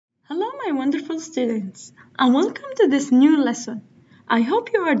my wonderful students, and welcome to this new lesson. I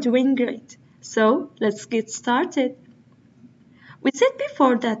hope you are doing great. So, let's get started. We said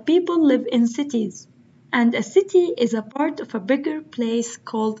before that people live in cities, and a city is a part of a bigger place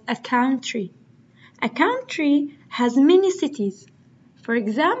called a country. A country has many cities. For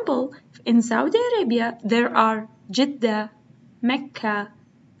example, in Saudi Arabia, there are Jeddah, Mecca,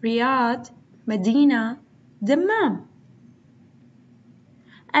 Riyadh, Medina, Dammam.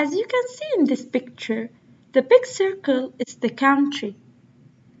 As you can see in this picture, the big circle is the country.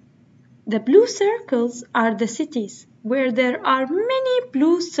 The blue circles are the cities, where there are many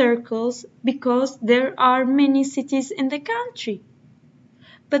blue circles because there are many cities in the country.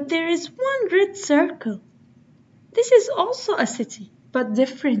 But there is one red circle. This is also a city, but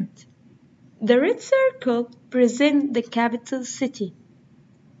different. The red circle represents the capital city.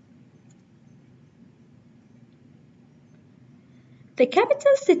 The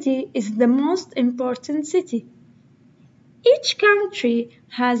capital city is the most important city. Each country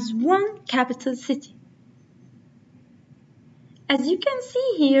has one capital city. As you can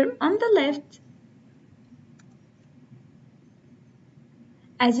see here on the left,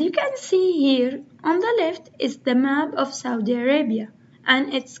 is the map of Saudi Arabia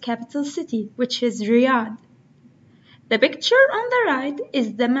and its capital city, which is Riyadh. The picture on the right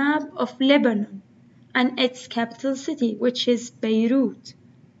is the map of Lebanon and its capital city, which is Beirut.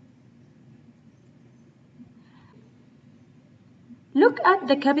 Look at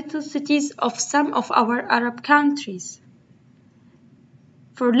the capital cities of some of our Arab countries.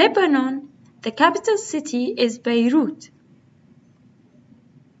 For Lebanon, the capital city is Beirut.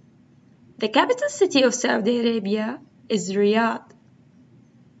 The capital city of Saudi Arabia is Riyadh.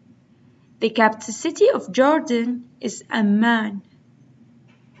 The capital city of Jordan is Amman.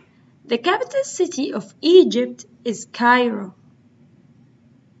 The capital city of Egypt is Cairo.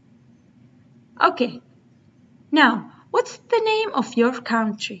 Okay, now what's the name of your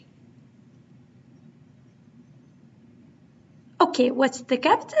country? Okay, what's the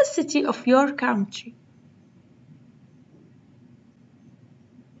capital city of your country?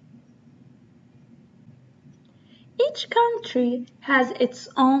 Each country has its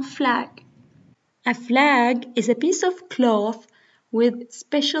own flag. A flag is a piece of cloth with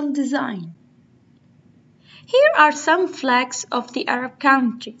special design. Here are some flags of the Arab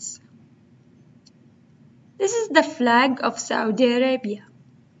countries. This is the flag of Saudi Arabia.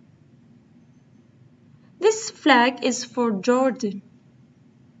 This flag is for Jordan.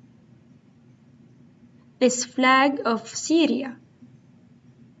 This flag of Syria.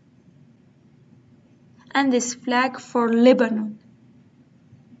 And this flag for Lebanon.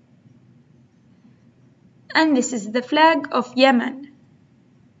 And this is the flag of Yemen.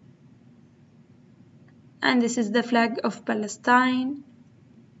 And this is the flag of Palestine.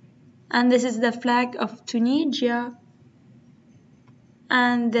 And this is the flag of Tunisia.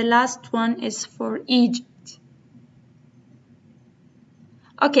 And the last one is for Egypt.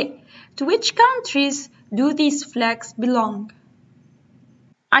 Okay, to which countries do these flags belong?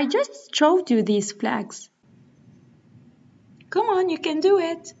 I just showed you these flags. Come on, you can do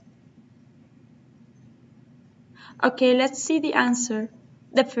it. Okay, let's see the answer.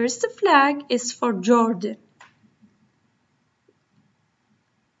 The first flag is for Jordan.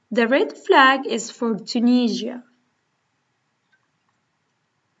 The red flag is for Tunisia.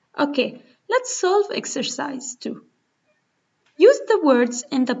 Okay, let's solve exercise 2. Use the words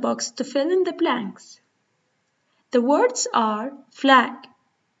in the box to fill in the blanks. The words are flag,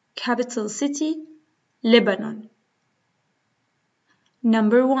 capital city, Lebanon.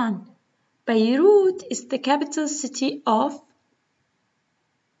 Number 1. Beirut is the capital city of.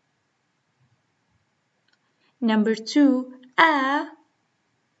 Number 2. A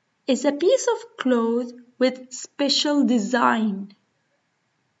is a piece of cloth with special design.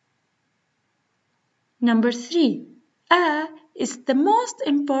 Number 3. A is the most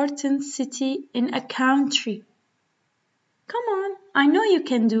important city in a country. Come on, I know you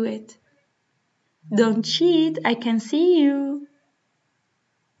can do it. Don't cheat, I can see you.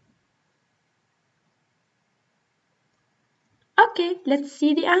 Okay, let's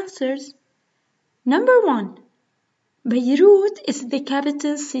see the answers. Number 1. Beirut is the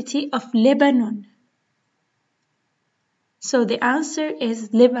capital city of Lebanon. So the answer is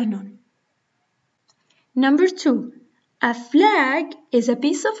Lebanon. Number 2. A flag is a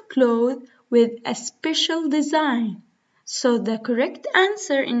piece of cloth with a special design. So the correct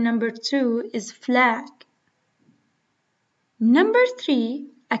answer in number 2 is flag. Number 3.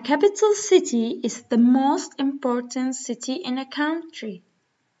 A capital city is the most important city in a country.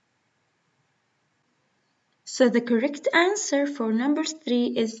 So the correct answer for number 3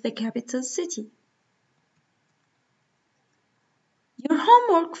 is the capital city. Your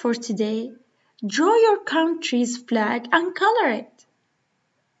homework for today: draw your country's flag and color it.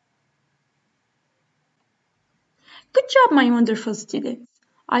 Good job, my wonderful students.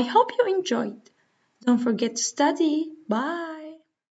 I hope you enjoyed. Don't forget to study. Bye.